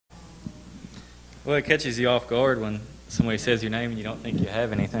Well, it catches you off guard when somebody says your name and you don't think you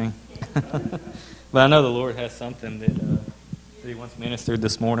have anything. But I know the Lord has something that He wants ministered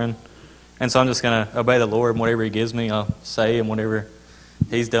this morning. And so I'm just going to obey the Lord, and whatever He gives me, I'll say, and whatever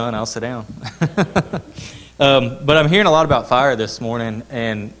He's done, I'll sit down. But I'm hearing a lot about fire this morning,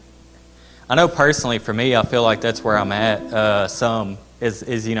 and I know personally for me, I feel like that's where I'm at. Some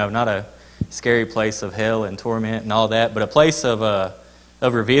is not a scary place of hell and torment and all that, but a place of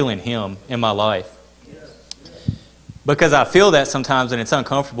revealing Him in my life. Because I feel that sometimes, and it's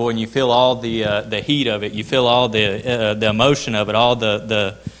uncomfortable, and you feel all the heat of it. You feel all the emotion of it. All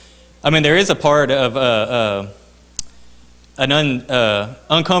there is a part of an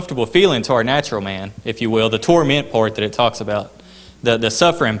uncomfortable feeling to our natural man, if you will, the torment part that it talks about, the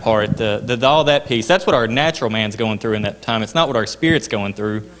suffering part, all that piece. That's what our natural man's going through in that time. It's not what our spirit's going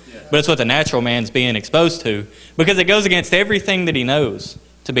through, but it's what the natural man's being exposed to, because it goes against everything that he knows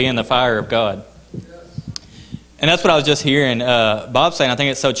to be in the fire of God. And that's what I was just hearing Bob saying. I think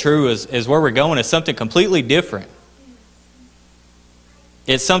it's so true, is where we're going is something completely different.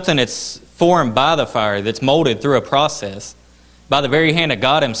 It's something that's formed by the fire, that's molded through a process, by the very hand of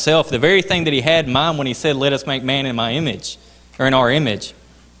God Himself, the very thing that He had in mind when He said, let us make man in my image, or in our image.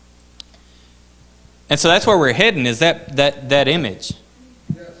 And so that's where we're heading, is that image.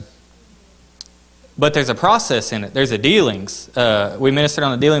 But there's a process in it. There's a dealings. We ministered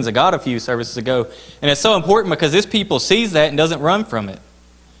on the dealings of God a few services ago. And it's so important because this people sees that and doesn't run from it.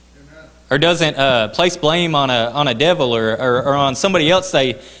 Amen. Or doesn't place blame on a devil or on somebody else.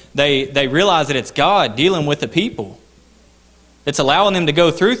 They realize that it's God dealing with the people. It's allowing them to go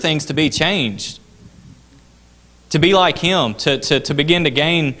through things to be changed. To be like Him. To begin to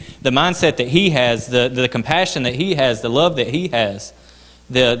gain the mindset that He has. The compassion that He has. The love that He has.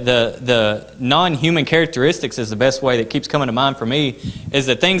 The non-human characteristics is the best way that keeps coming to mind for me, is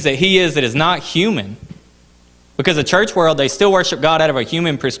the things that He is that is not human. Because the church world, they still worship God out of a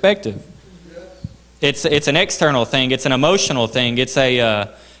human perspective. It's an external thing. It's an emotional thing. It's it's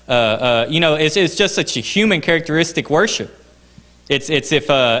just such a human characteristic worship. It's if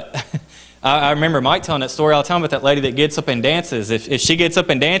I remember Mike telling that story all the time about that lady that gets up and dances. If she gets up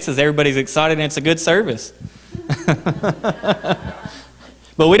and dances, everybody's excited and it's a good service.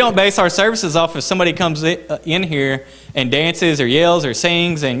 But we don't base our services off if somebody comes in here and dances or yells or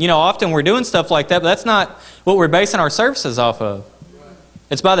sings. And, often we're doing stuff like that, but that's not what we're basing our services off of.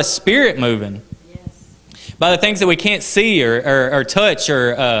 It's by the Spirit moving. Yes. By the things that we can't see or touch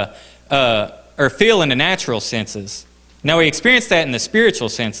or feel in the natural senses. Now, we experience that in the spiritual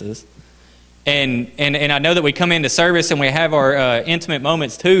senses. And I know that we come into service and we have our intimate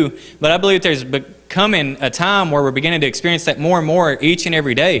moments too, but I believe there's becoming a time where we're beginning to experience that more and more each and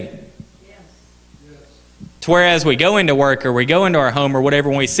every day. Yes. To where as we go into work or we go into our home or whatever,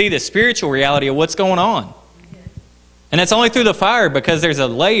 when we see the spiritual reality of what's going on. Okay. And that's only through the fire, because there's a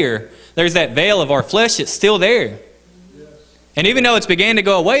layer, there's that veil of our flesh that's still there. Yes. And even though it's began to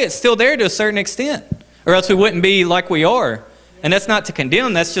go away, it's still there to a certain extent, or else we wouldn't be like we are. And that's not to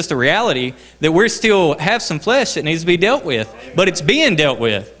condemn, that's just a reality that we still have some flesh that needs to be dealt with. But it's being dealt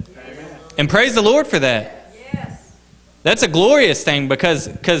with. Amen. And praise the Lord for that. Yes. That's a glorious thing because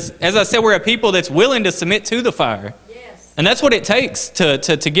as I said, we're a people that's willing to submit to the fire. Yes. And that's what it takes to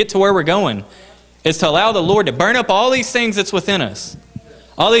get to where we're going, is to allow the Lord to burn up all these things that's within us.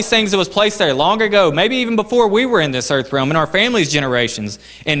 All these things that was placed there long ago, maybe even before we were in this earth realm, in our family's generations,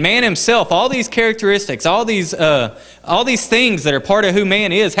 and man himself, all these characteristics, all these things that are part of who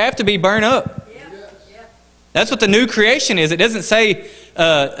man is, have to be burned up. Yeah. Yeah. That's what the new creation is. It doesn't say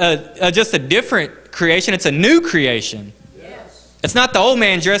just a different creation; it's a new creation. Yes. It's not the old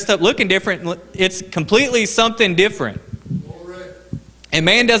man dressed up looking different. It's completely something different. And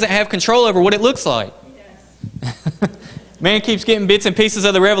man doesn't have control over what it looks like. Yes. Man keeps getting bits and pieces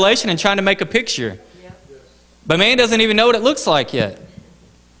of the revelation and trying to make a picture. Yep. But man doesn't even know what it looks like yet.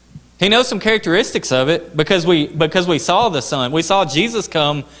 He knows some characteristics of it because we saw the Son. We saw Jesus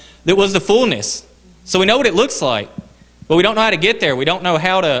come that was the fullness. So we know what it looks like. But we don't know how to get there. We don't know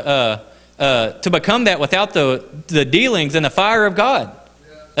how to become that without the dealings and the fire of God.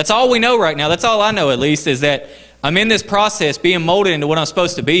 That's all we know right now. That's all I know, at least, is that I'm in this process being molded into what I'm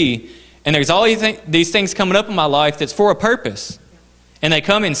supposed to be. And there's all these things coming up in my life that's for a purpose. And they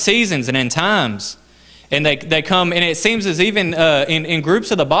come in seasons and in times. And they come, and it seems as even in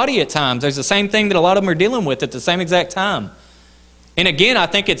groups of the body at times, there's the same thing that a lot of them are dealing with at the same exact time. And again, I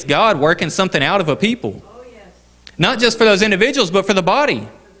think it's God working something out of a people. Oh, yes. Not just for those individuals, but for the body.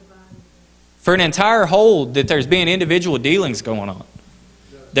 For an entire whole, that there's being individual dealings going on.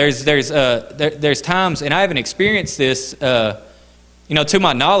 There's times, and I haven't experienced this to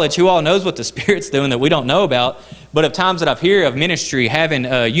my knowledge, who all knows what the Spirit's doing that we don't know about, but of times that I've heard of ministry having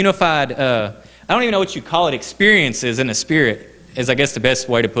unified, I don't even know what you call it, experiences in the Spirit, is I guess the best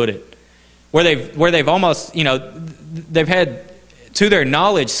way to put it. Where they've almost, they've had, to their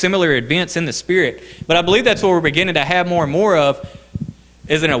knowledge, similar events in the Spirit. But I believe that's what we're beginning to have more and more of,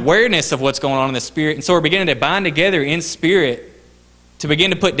 is an awareness of what's going on in the Spirit. And so we're beginning to bind together in Spirit to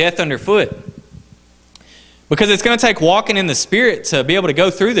begin to put death underfoot. Because it's going to take walking in the Spirit to be able to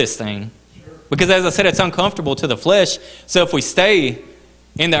go through this thing. Because as I said, it's uncomfortable to the flesh. So if we stay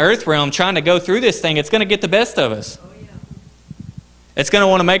in the earth realm trying to go through this thing, it's going to get the best of us. It's going to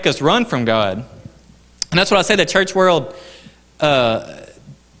want to make us run from God. And that's what I say, the church world,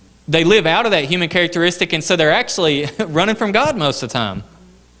 they live out of that human characteristic, and so they're actually running from God most of the time.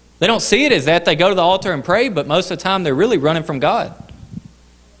 They don't see it as that. They go to the altar and pray, but most of the time they're really running from God.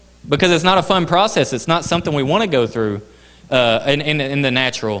 Because it's not a fun process. It's not something we want to go through in the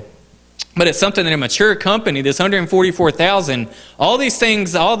natural. But it's something that a mature company, this 144,000, all these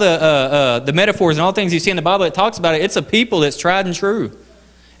things, all the metaphors and all things you see in the Bible that talks about it, it's a people that's tried and true.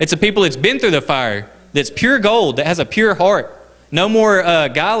 It's a people that's been through the fire, that's pure gold, that has a pure heart. No more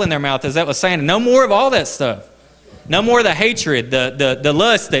guile in their mouth, as that was saying. No more of all that stuff. No more of the hatred, the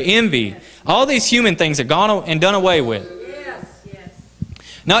lust, the envy. All these human things are gone and done away with.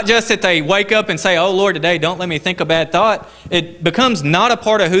 Not just that they wake up and say, oh, Lord, today don't let me think a bad thought. It becomes not a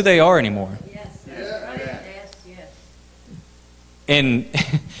part of who they are anymore. And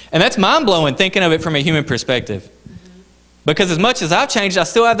that's mind-blowing thinking of it from a human perspective. Because as much as I've changed, I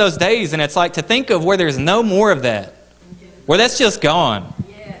still have those days. And it's like to think of where there's no more of that. Where that's just gone.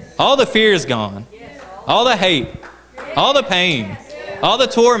 All the fear is gone. All the hate. All the pain. All the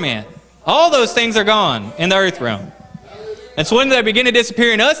torment. All those things are gone in the earth realm. And so when they begin to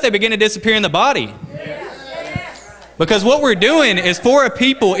disappear in us, they begin to disappear in the body. Because what we're doing is for a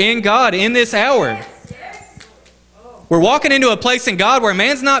people in God in this hour. We're walking into a place in God where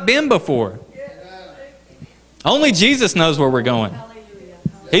man's not been before. Only Jesus knows where we're going.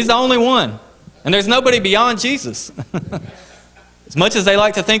 He's the only one. And there's nobody beyond Jesus. As much as they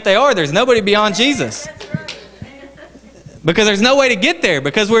like to think they are, there's nobody beyond Jesus. Because there's no way to get there,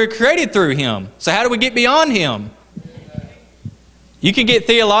 because we're created through Him. So how do we get beyond Him? You can get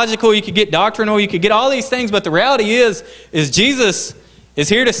theological, you can get doctrinal, you can get all these things, but the reality is Jesus is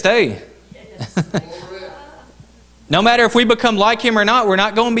here to stay. No matter if we become like Him or not, we're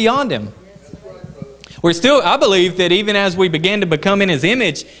not going beyond Him. We're still, I believe that even as we begin to become in His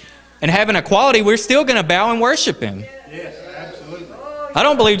image and have an equality, we're still going to bow and worship Him. Yes, absolutely. I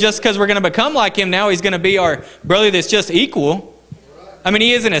don't believe just because we're going to become like Him now, He's going to be our brother that's just equal. I mean,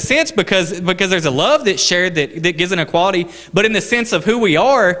 He is in a sense because there's a love that's shared that gives an equality. But in the sense of who we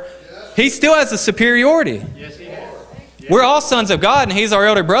are, He still has a superiority. Yes, He has. We're all sons of God and He's our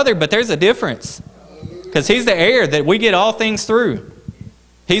elder brother, but there's a difference. Because He's the heir that we get all things through.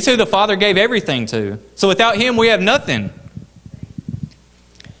 He's who the Father gave everything to. So without Him, we have nothing.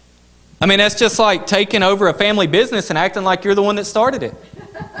 I mean, that's just like taking over a family business and acting like you're the one that started it.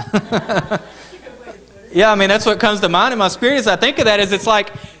 Yeah, I mean, that's what comes to mind in my spirit as I think of that, is it's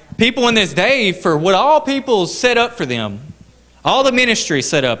like people in this day, for what all people set up for them, all the ministry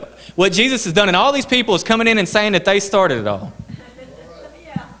set up, what Jesus has done, and all these people is coming in and saying that they started it all.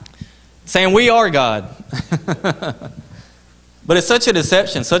 Saying we are God. But it's such a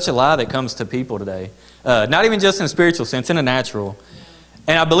deception, such a lie that comes to people today. Not even just in a spiritual sense, in a natural.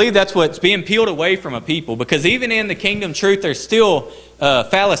 And I believe that's what's being peeled away from a people. Because even in the kingdom truth, there's still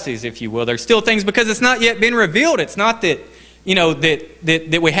fallacies, if you will. There's still things, because it's not yet been revealed. It's not that,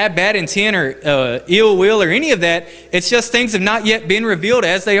 that we have bad intent or ill will or any of that. It's just things have not yet been revealed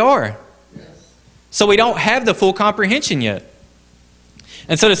as they are. So we don't have the full comprehension yet.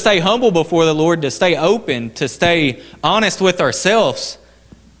 And so to stay humble before the Lord, to stay open, to stay honest with ourselves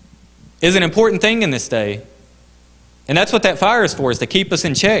is an important thing in this day. And that's what that fire is for, is to keep us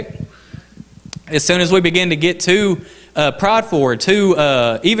in check. As soon as we begin to get too prideful or too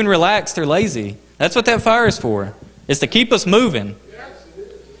even relaxed or lazy, that's what that fire is for, is to keep us moving.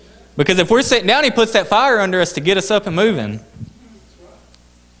 Because if we're sitting down, He puts that fire under us to get us up and moving.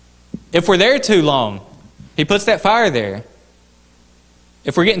 If we're there too long, He puts that fire there.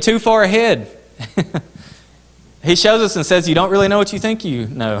 If we're getting too far ahead, He shows us and says, you don't really know what you think you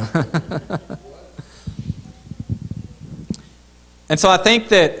know. And so I think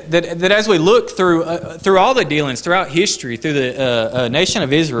that as we look through all the dealings throughout history, through the nation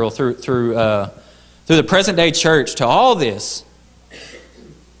of Israel, through the present day church, to all this,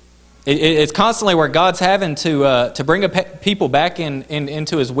 it's constantly where God's having to bring people back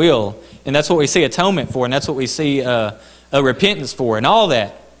into His will, and that's what we see atonement for, and that's what we see repentance for and all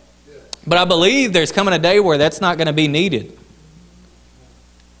that. But I believe there's coming a day where that's not going to be needed.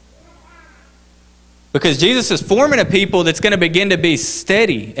 Because Jesus is forming a people that's going to begin to be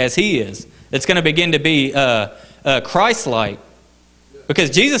steady as He is. That's going to begin to be Christ-like. Because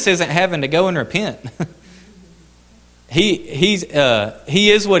Jesus isn't having to go and repent. He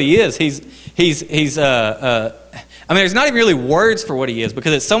is what He is. I mean, there's not even really words for what He is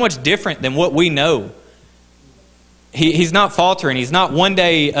because it's so much different than what we know. He's not faltering. He's not one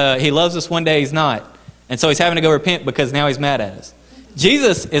day, He loves us, one day He's not. And so He's having to go repent because now He's mad at us.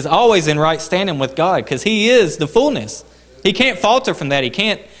 Jesus is always in right standing with God because He is the fullness. He can't falter from that. He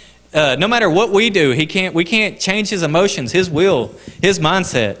can't, no matter what we do, we can't change His emotions, His will, His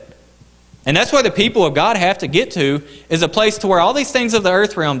mindset. And that's where the people of God have to get to, is a place to where all these things of the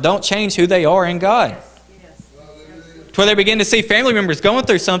earth realm don't change who they are in God. To where they begin to see family members going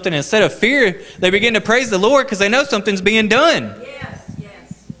through something, instead of fear, they begin to praise the Lord because they know something's being done. Yes,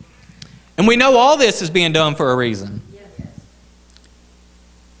 yes. And we know all this is being done for a reason. Yes.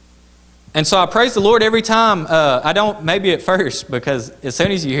 And so I praise the Lord every time. I don't, maybe at first, because as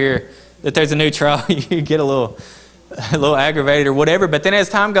soon as you hear that there's a new trial, you get a little aggravated or whatever. But then as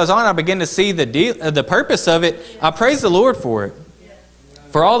time goes on, I begin to see the purpose of it. I praise the Lord for it,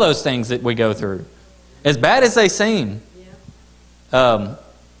 for all those things that we go through. As bad as they seem. I mean,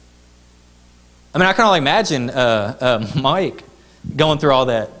 I can only imagine Mike going through all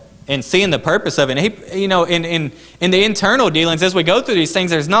that and seeing the purpose of it. And he, in the internal dealings, as we go through these things,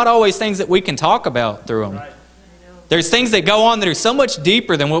 there's not always things that we can talk about through them. Right. There's things that go on that are so much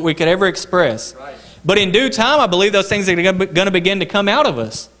deeper than what we could ever express. Right. But in due time, I believe those things are going to begin to come out of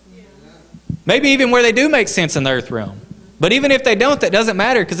us. Yeah. Maybe even where they do make sense in the earth realm. But even if they don't, that doesn't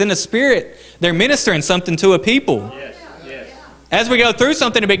matter, because in the Spirit, they're ministering something to a people. Yes. Yes. As we go through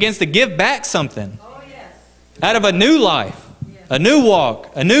something, it begins to give back something. Oh, yes. Out of a new life, a new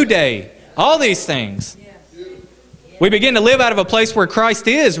walk, a new day, all these things. Yes. We begin to live out of a place where Christ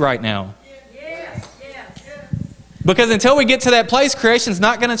is right now. Yes. Yes. Because until we get to that place, creation's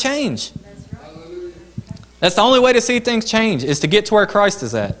not going to change. That's right. That's the only way to see things change, is to get to where Christ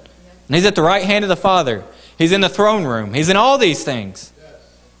is at. And He's at the right hand of the Father. He's in the throne room. He's in all these things.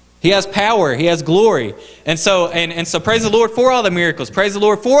 He has power. He has glory. And so praise the Lord for all the miracles. Praise the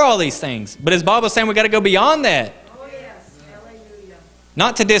Lord for all these things. But as Bob was saying, we've got to go beyond that. Oh, yes. Hallelujah.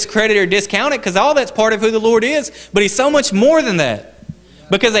 Not to discredit or discount it, because all that's part of who the Lord is. But He's so much more than that.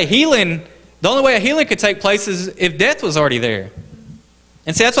 Because a healing, the only way a healing could take place is if death was already there.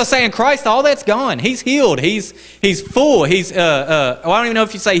 And see, that's what I say in Christ, all that's gone. He's healed. He's full. He's I don't even know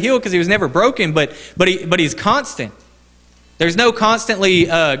if you say healed because He was never broken, but He's constant. There's no constantly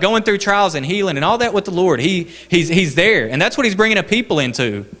going through trials and healing and all that with the Lord. He's there, and that's what He's bringing a people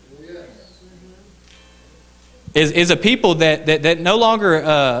into. Is a people that no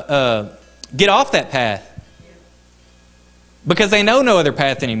longer get off that path because they know no other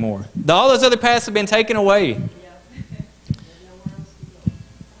path anymore. All those other paths have been taken away.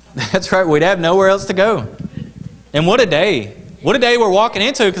 That's right. We'd have nowhere else to go. And what a day. What a day we're walking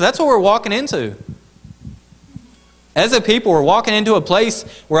into, because that's what we're walking into. As a people, we're walking into a place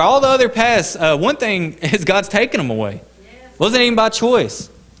where all the other paths, one thing is God's taking them away. It wasn't even by choice.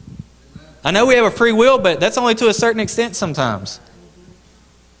 I know we have a free will, but that's only to a certain extent sometimes.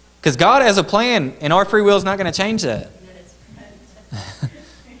 Because God has a plan, and our free will is not going to change that.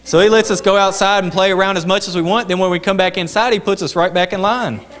 So He lets us go outside and play around as much as we want. Then when we come back inside, He puts us right back in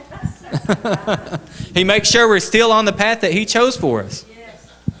line. He makes sure we're still on the path that He chose for us.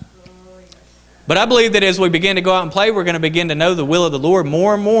 But I believe that as we begin to go out and play, we're going to begin to know the will of the Lord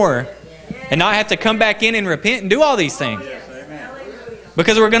more and more. And not have to come back in and repent and do all these things.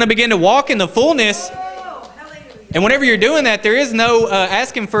 Because we're going to begin to walk in the fullness. And whenever you're doing that, there is no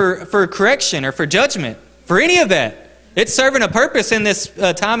asking for correction or for judgment. For any of that. It's serving a purpose in this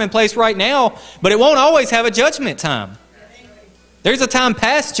time and place right now, but it won't always have a judgment time. There's a time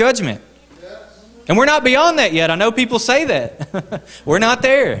past judgment. And we're not beyond that yet. I know people say that. We're not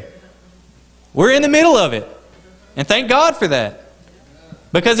there. We're in the middle of it. And thank God for that.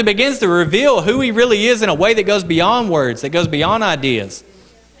 Because it begins to reveal who He really is in a way that goes beyond words, that goes beyond ideas.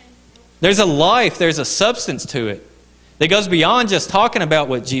 There's a life, there's a substance to it that goes beyond just talking about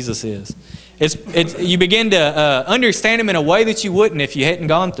what Jesus is. You begin to understand Him in a way that you wouldn't if you hadn't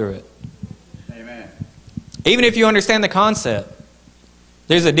gone through it. Amen. Even if you understand the concept,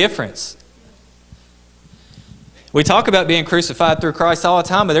 there's a difference. We talk about being crucified through Christ all the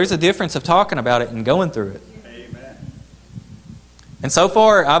time, but there's a difference of talking about it and going through it. Amen. And so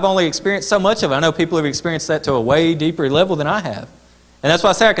far, I've only experienced so much of it. I know people have experienced that to a way deeper level than I have. And that's why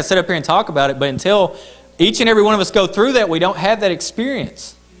I say I can sit up here and talk about it, but until Each and every one of us go through that. We don't have that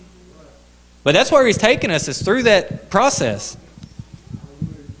experience. But that's where He's taking us, is through that process.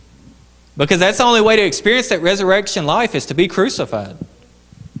 Because that's the only way to experience that resurrection life, is to be crucified.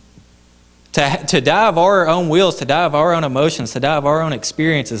 To die of our own wills, to die of our own emotions, to die of our own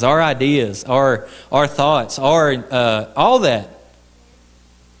experiences, our ideas, our thoughts, all that.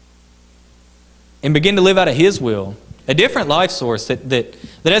 And begin to live out of His will. A different life source that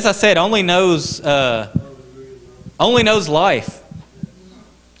as I said, only knows life.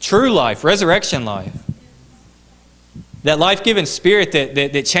 True life, resurrection life. That life-giving spirit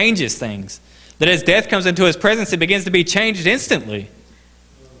that changes things. That as death comes into His presence, it begins to be changed instantly.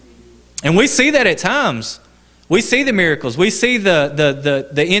 And we see that at times. We see the miracles. We see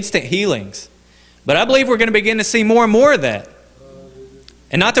the instant healings. But I believe we're going to begin to see more and more of that.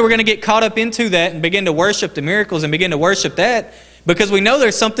 And not that we're going to get caught up into that and begin to worship the miracles and begin to worship that, because we know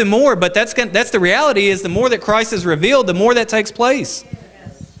there's something more. But that's the reality, is the more that Christ is revealed, the more that takes place.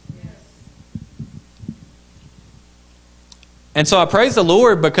 And so I praise the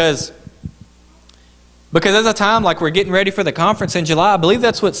Lord because at a time like we're getting ready for the conference in July, I believe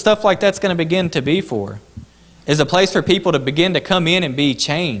that's what stuff like that's going to begin to be for. Is a place for people to begin to come in and be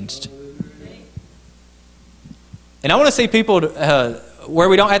changed. And I want to see people where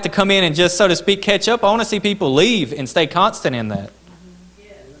we don't have to come in and just, so to speak, catch up. I want to see people leave and stay constant in that.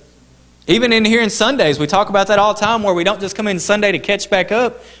 Even in here in Sundays, we talk about that all the time, where we don't just come in Sunday to catch back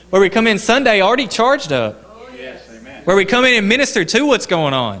up, where we come in Sunday already charged up. Where we come in and minister to what's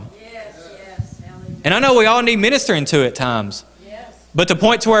going on. And I know we all need ministering to at times. But the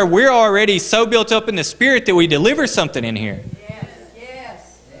point to where we're already so built up in the Spirit that we deliver something in here.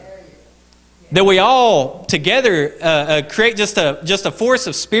 That we all together create just a force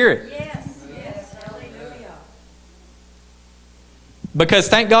of Spirit. Because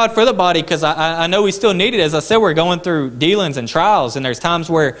thank God for the body, because I know we still need it. As I said, we're going through dealings and trials, and there's times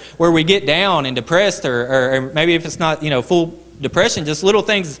where we get down and depressed, or maybe if it's not full depression, just little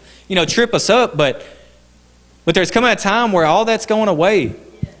things trip us up. But there's coming a time where all that's going away,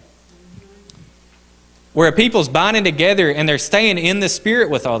 where people's binding together and they're staying in the Spirit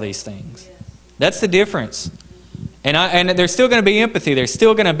with all these things. That's the difference. And there's still going to be empathy. There's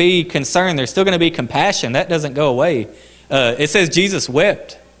still going to be concern. There's still going to be compassion. That doesn't go away. It says Jesus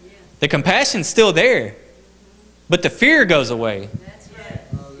wept. The compassion's still there, but the fear goes away.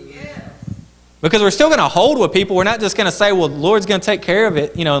 Because we're still going to hold with people. We're not just going to say, well, the Lord's going to take care of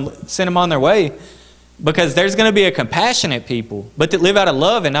it, and send them on their way. Because there's going to be a compassionate people, but that live out of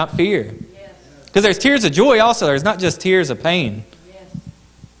love and not fear. Because there's tears of joy also. There's not just tears of pain.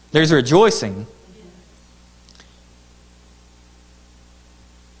 There's rejoicing.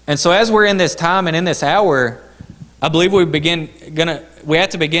 And so as we're in this time and in this hour, I believe we have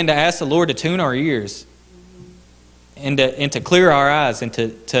to begin to ask the Lord to tune our ears and to clear our eyes and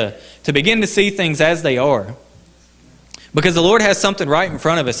to begin to see things as they are. Because the Lord has something right in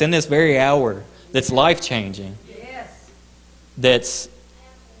front of us in this very hour that's life-changing. That's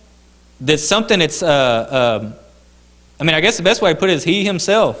something that's, I guess the best way to put it is He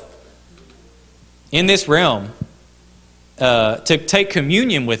Himself in this realm, to take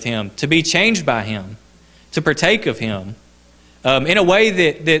communion with Him, to be changed by Him, to partake of Him in a way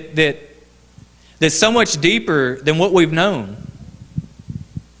that's so much deeper than what we've known.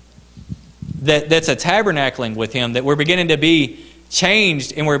 That's a tabernacling with Him, that we're beginning to be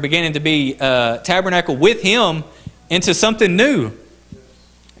changed and we're beginning to be tabernacle with Him into something new,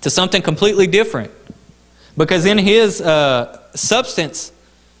 to something completely different. Because in His substance,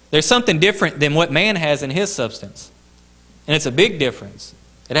 there's something different than what man has in his substance. And it's a big difference.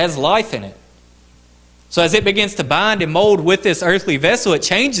 It has life in it. So as it begins to bind and mold with this earthly vessel, it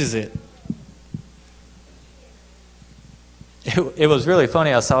changes it. It was really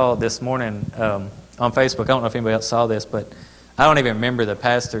funny. I saw this morning on Facebook. I don't know if anybody else saw this, but I don't even remember the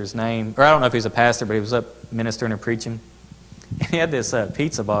pastor's name. Or I don't know if he's a pastor, but he was up ministering and preaching. And he had this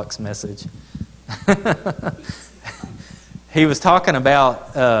pizza box message. He was talking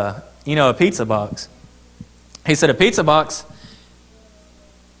about, a pizza box. He said a pizza box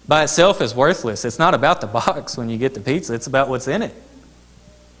by itself is worthless. It's not about the box when you get the pizza. It's about what's in it.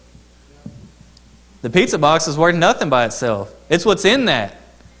 The pizza box is worth nothing by itself. It's what's in that.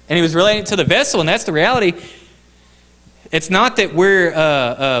 And he was relating it to the vessel, and that's the reality. It's not that we're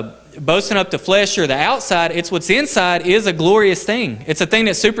boasting up the flesh or the outside. It's what's inside is a glorious thing. It's a thing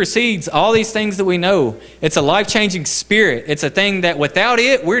that supersedes all these things that we know. It's a life-changing spirit. It's a thing that without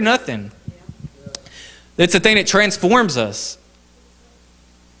it, we're nothing. It's a thing that transforms us.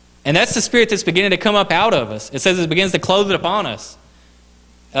 And that's the spirit that's beginning to come up out of us. It says it begins to clothe it upon us.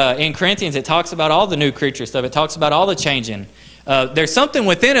 In Corinthians, it talks about all the new creature stuff. It talks about all the changing. There's something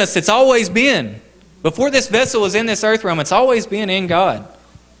within us that's always been. Before this vessel was in this earth realm, it's always been in God.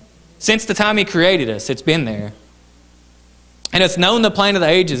 Since the time He created us, it's been there. And it's known the plan of the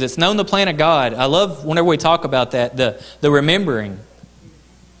ages. It's known the plan of God. I love whenever we talk about that, the remembering.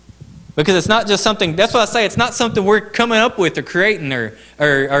 Because it's not just something, that's why I say it's not something we're coming up with or creating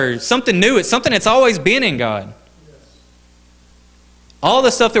or something new. It's something that's always been in God. All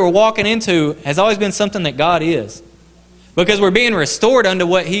the stuff that we're walking into has always been something that God is. Because we're being restored unto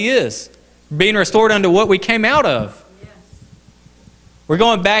what He is. Being restored unto what we came out of. Yes. We're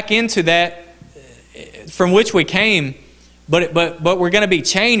going back into that from which we came, but we're going to be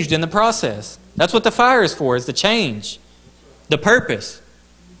changed in the process. That's what the fire is for, is the change. The purpose.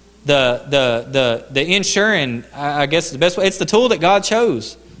 The ensuring, I guess is the best way. It's the tool that God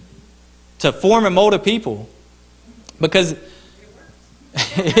chose to form and mold a people. Because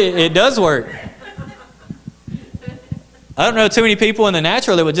it does work. I don't know too many people in the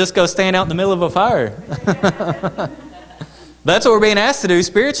natural that would just go stand out in the middle of a fire. That's what we're being asked to do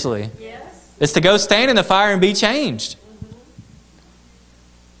spiritually. Yes. It's to go stand in the fire and be changed.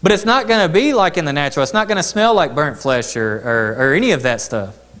 But it's not going to be like in the natural. It's not going to smell like burnt flesh or any of that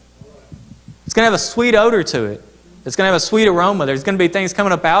stuff. It's going to have a sweet odor to it. It's going to have a sweet aroma. There's going to be things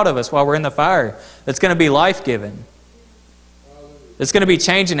coming up out of us while we're in the fire that's going to be life-giving. It's going to be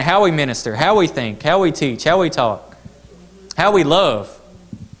changing how we minister, how we think, how we teach, how we talk, how we love.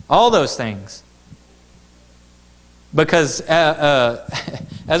 All those things. Because, as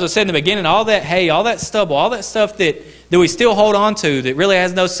I said in the beginning, all that hay, all that stubble, all that stuff that we still hold on to that really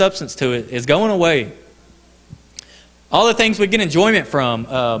has no substance to it is going away. All the things we get enjoyment from.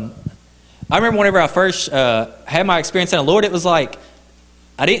 I remember whenever I first had my experience in the Lord, it was like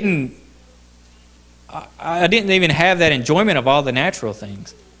I didn't even have that enjoyment of all the natural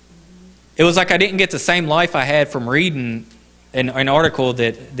things. It was like I didn't get the same life I had from reading an article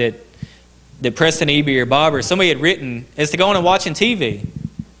that Preston Eby or Bob or somebody had written as to going and watching TV.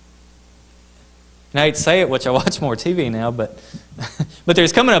 And I hate to say it, which I watch more TV now, but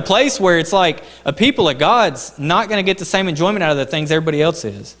there's coming a place where it's like a people of God's not going to get the same enjoyment out of the things everybody else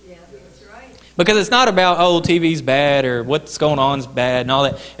is. Yeah, that's right. Because it's not about, oh, TV's bad or what's going on is bad and all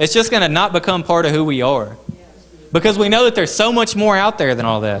that. It's just going to not become part of who we are. Because we know that there's so much more out there than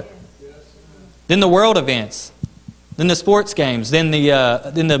all that. Than the world events. Than the sports games. Than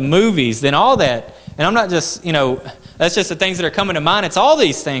the movies. Than all that. And I'm not just, that's just the things that are coming to mind. It's all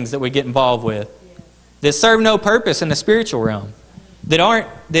these things that we get involved with. That serve no purpose in the spiritual realm. That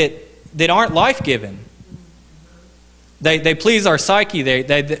aren't life-giving. They please our psyche.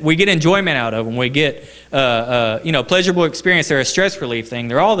 We get enjoyment out of them. We get pleasurable experience. They're a stress relief thing.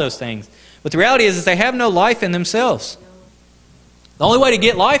 They're all those things. But the reality is they have no life in themselves. The only way to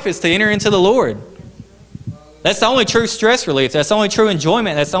get life is to enter into the Lord. That's the only true stress relief. That's the only true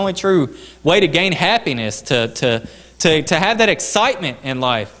enjoyment. That's the only true way to gain happiness, to have that excitement in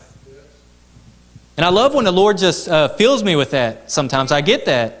life. And I love when the Lord just fills me with that sometimes. I get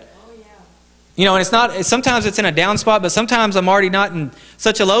that. And it's not, sometimes it's in a down spot, but sometimes I'm already not in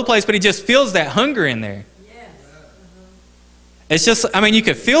such a low place, but He just feels that hunger in there. Yes. It's just, you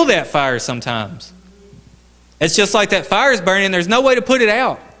could feel that fire sometimes. It's just like that fire is burning, there's no way to put it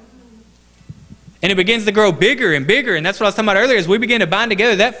out. And it begins to grow bigger and bigger, and that's what I was talking about earlier, as we begin to bind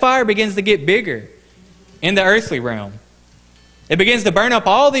together, that fire begins to get bigger in the earthly realm. It begins to burn up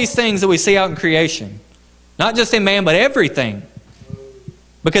all these things that we see out in creation. Not just in man, but everything.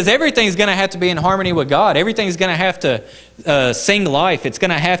 Because everything's going to have to be in harmony with God. Everything's going to have to sing life. It's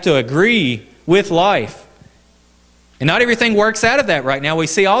going to have to agree with life. And not everything works out of that right now. We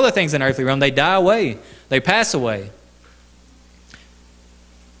see all the things in the earthly realm. They die away. They pass away.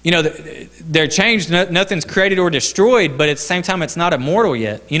 They're changed. Nothing's created or destroyed, but at the same time, it's not immortal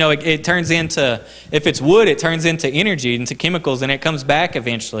yet. It turns into, if it's wood, it turns into energy, into chemicals, and it comes back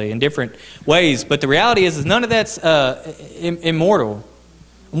eventually in different ways. But the reality is none of that's immortal.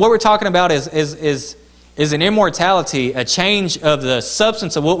 And what we're talking about is an immortality, a change of the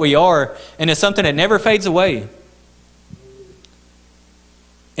substance of what we are into something that never fades away.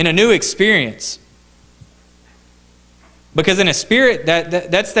 In a new experience. Because in a spirit,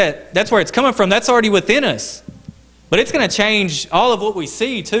 that's where it's coming from. That's already within us. But it's going to change all of what we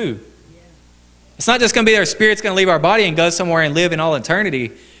see too. It's not just going to be our spirit's going to leave our body and go somewhere and live in all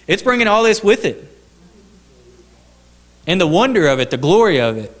eternity. It's bringing all this with it. And the wonder of it, the glory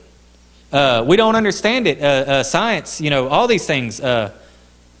of it. We don't understand it. Science, all these things. They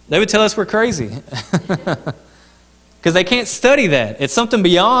would tell us we're crazy. Because they can't study that. It's something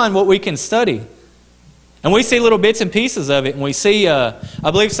beyond what we can study. And we see little bits and pieces of it, and we see, I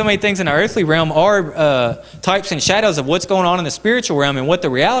believe so many things in the earthly realm are types and shadows of what's going on in the spiritual realm and what the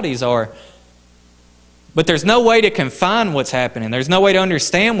realities are. But there's no way to confine what's happening. There's no way to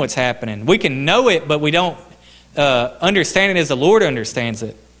understand what's happening. We can know it, but we don't understand it as the Lord understands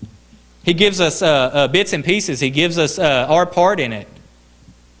it. He gives us bits and pieces. He gives us our part in it.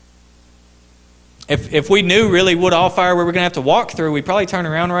 If we knew really what all fire we were going to have to walk through, we'd probably turn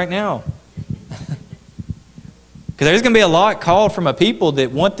around right now. Because there's going to be a lot called from a people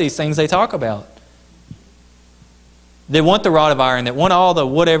that want these things they talk about. They want the rod of iron, that want all the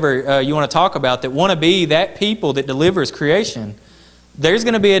whatever you want to talk about, that want to be that people that delivers creation. There's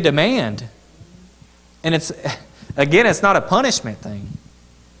going to be a demand. And it's, again, it's not a punishment thing.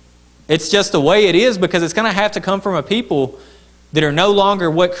 It's just the way it is, because it's going to have to come from a people that are no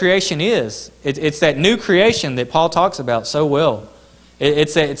longer what creation is. It's that new creation that Paul talks about so well.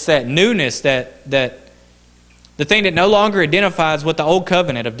 It's that newness, that the thing that no longer identifies with the old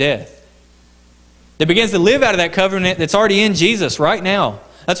covenant of death. That begins to live out of that covenant that's already in Jesus right now.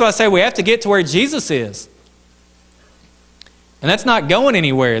 That's why I say we have to get to where Jesus is. And that's not going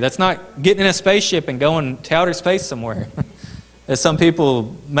anywhere. That's not getting in a spaceship and going to outer space somewhere. As some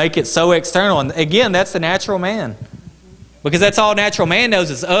people make it so external. And again, that's the natural man. Because that's all natural man knows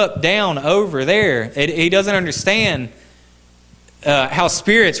is up, down, over, there. He doesn't understand how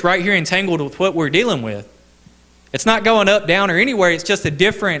spirit's right here entangled with what we're dealing with. It's not going up, down, or anywhere. It's just a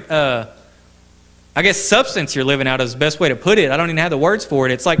different, substance you're living out is the best way to put it. I don't even have the words for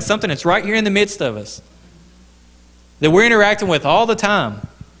it. It's like something that's right here in the midst of us, that we're interacting with all the time.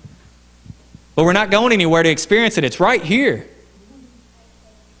 But we're not going anywhere to experience it. It's right here.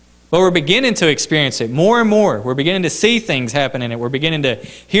 But we're beginning to experience it more and more. We're beginning to see things happen in it. We're beginning to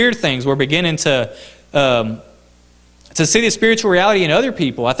hear things. We're beginning to see the spiritual reality in other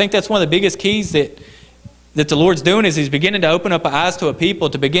people. I think that's one of the biggest keys that the Lord's doing, is He's beginning to open up eyes to a people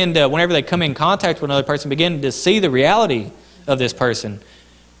to begin to, whenever they come in contact with another person, begin to see the reality of this person,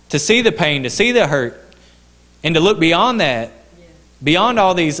 to see the pain, to see the hurt, and to look beyond that, beyond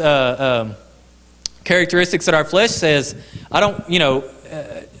all these characteristics that our flesh says.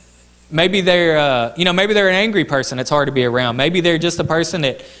 Maybe they're maybe they're an angry person that's hard to be around. Maybe they're just a person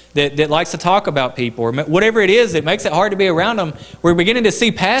that likes to talk about people, or whatever it is that makes it hard to be around them. We're beginning to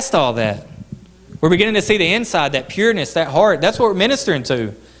see past all that. We're beginning to see the inside, that pureness, that heart. That's what we're ministering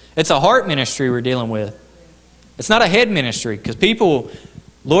to. It's a heart ministry we're dealing with. It's not a head ministry, because people,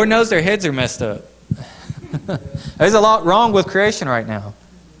 Lord knows their heads are messed up. There's a lot wrong with creation right now.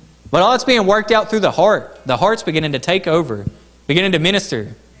 But all it's being worked out through the heart. The heart's beginning to take over, beginning to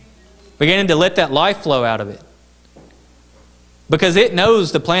minister, beginning to let that life flow out of it. Because it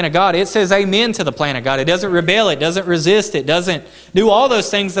knows the plan of God. It says amen to the plan of God. It doesn't rebel. It doesn't resist. It doesn't do all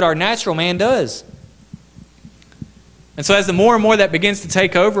those things that our natural man does. And so as the more and more that begins to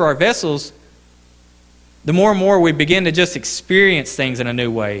take over our vessels, the more and more we begin to just experience things in a new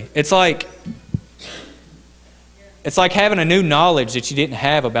way. It's like having a new knowledge that you didn't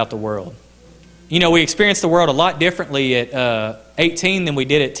have about the world. You know, we experience the world a lot differently at 18 than we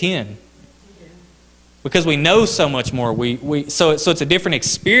did at 10. Because we know so much more. So it's a different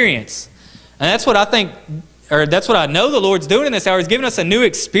experience. And that's what I think, or that's what I know the Lord's doing in this hour. He's giving us a new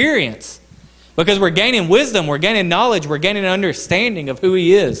experience. Because we're gaining wisdom, we're gaining knowledge, we're gaining an understanding of who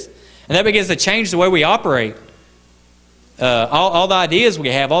He is. And that begins to change the way we operate. All the ideas we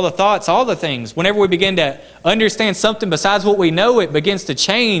have, all the thoughts, all the things. Whenever we begin to understand something besides what we know, it begins to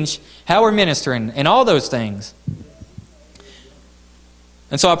change how we're ministering and all those things.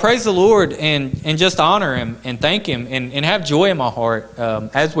 And so I praise the Lord and just honor Him and thank Him and have joy in my heart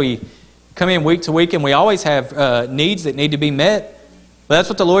as we come in week to week, and we always have needs that need to be met. But that's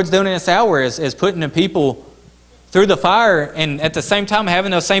what the Lord's doing in this hour, is putting the people through the fire, and at the same time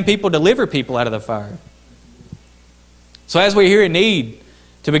having those same people deliver people out of the fire. So as we hear a need,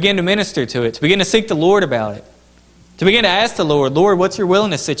 to begin to minister to it, to begin to seek the Lord about it, to begin to ask the Lord, Lord, what's your will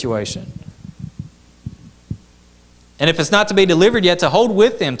in this situation? And if it's not to be delivered yet, to hold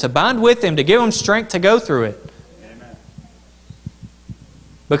with them, to bind with them, to give them strength to go through it. Amen.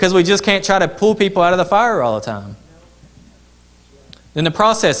 Because we just can't try to pull people out of the fire all the time. Then the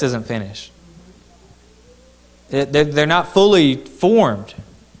process isn't finished. They're not fully formed.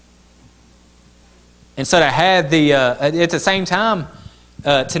 And so to have at the same time,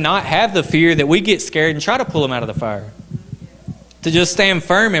 to not have the fear that we get scared and try to pull them out of the fire. To just stand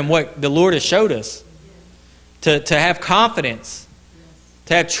firm in what the Lord has showed us. To have confidence,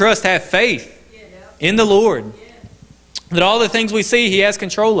 to have trust, to have faith in the Lord. That all the things we see, He has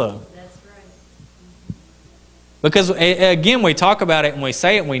control of. That's right. Because, again, we talk about it and we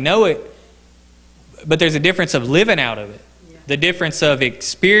say it and we know it. But there's a difference of living out of it. The difference of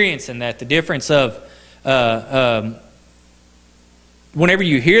experiencing that. The difference of whenever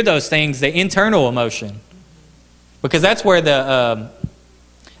you hear those things, the internal emotion. Because that's where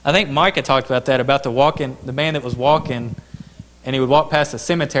I think Micah talked about that, about the man that was walking, and he would walk past a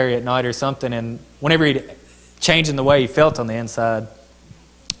cemetery at night or something, and whenever he'd changing the way he felt on the inside.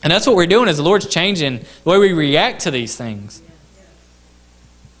 And that's what we're doing, is the Lord's changing the way we react to these things.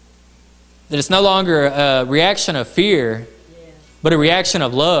 That it's no longer a reaction of fear, but a reaction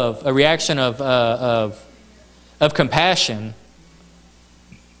of love, a reaction of compassion.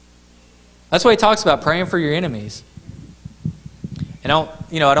 That's why he talks about praying for your enemies. And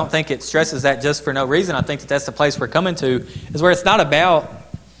I don't think it stresses that just for no reason. I think that that's the place we're coming to, is where it's not about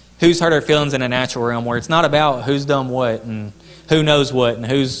who's hurt our feelings in a natural realm, where it's not about who's done what and who knows what and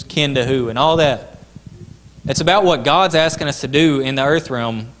who's kin to who and all that. It's about what God's asking us to do in the earth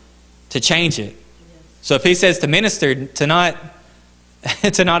realm to change it. So if he says to minister, to not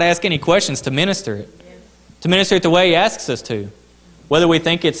ask any questions, to minister it. To minister it the way he asks us to. Whether we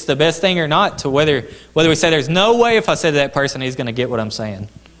think it's the best thing or not, to whether we say there's no way if I said to that person he's going to get what I'm saying.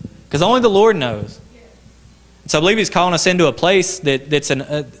 Because only the Lord knows. So I believe he's calling us into a place that's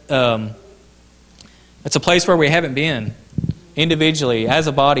it's a place where we haven't been individually, as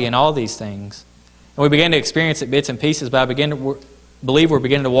a body, in all these things. And we begin to experience it bits and pieces, but I begin to believe we're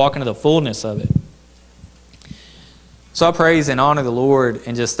beginning to walk into the fullness of it. So I praise and honor the Lord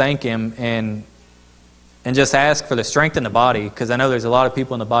and just thank him and just ask for the strength in the body, because I know there's a lot of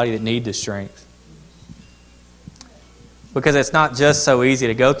people in the body that need the strength. Because it's not just so easy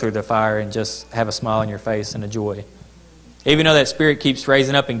to go through the fire and just have a smile on your face and a joy. Even though that Spirit keeps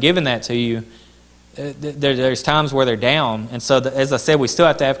raising up and giving that to you, there's times where they're down. And so, as I said, we still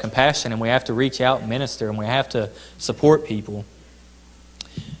have to have compassion, and we have to reach out and minister, and we have to support people.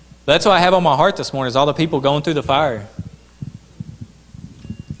 But that's what I have on my heart this morning, is all the people going through the fire.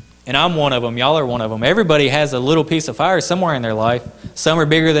 And I'm one of them. Y'all are one of them. Everybody has a little piece of fire somewhere in their life. Some are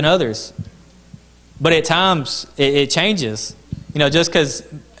bigger than others. But at times, it changes. Just because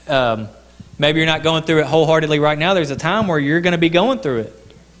maybe you're not going through it wholeheartedly right now, there's a time where you're going to be going through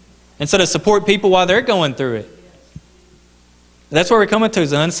it. And so to support people while they're going through it. That's where we're coming to,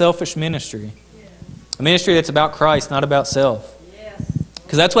 is an unselfish ministry. A ministry that's about Christ, not about self.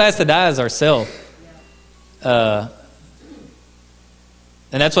 Because that's what has to die, is ourself.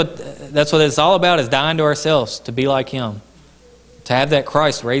 And that's what it's all about, is dying to ourselves, to be like him. To have that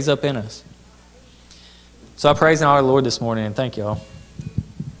Christ raise up in us. So I praise and honor the Lord this morning, and thank y'all.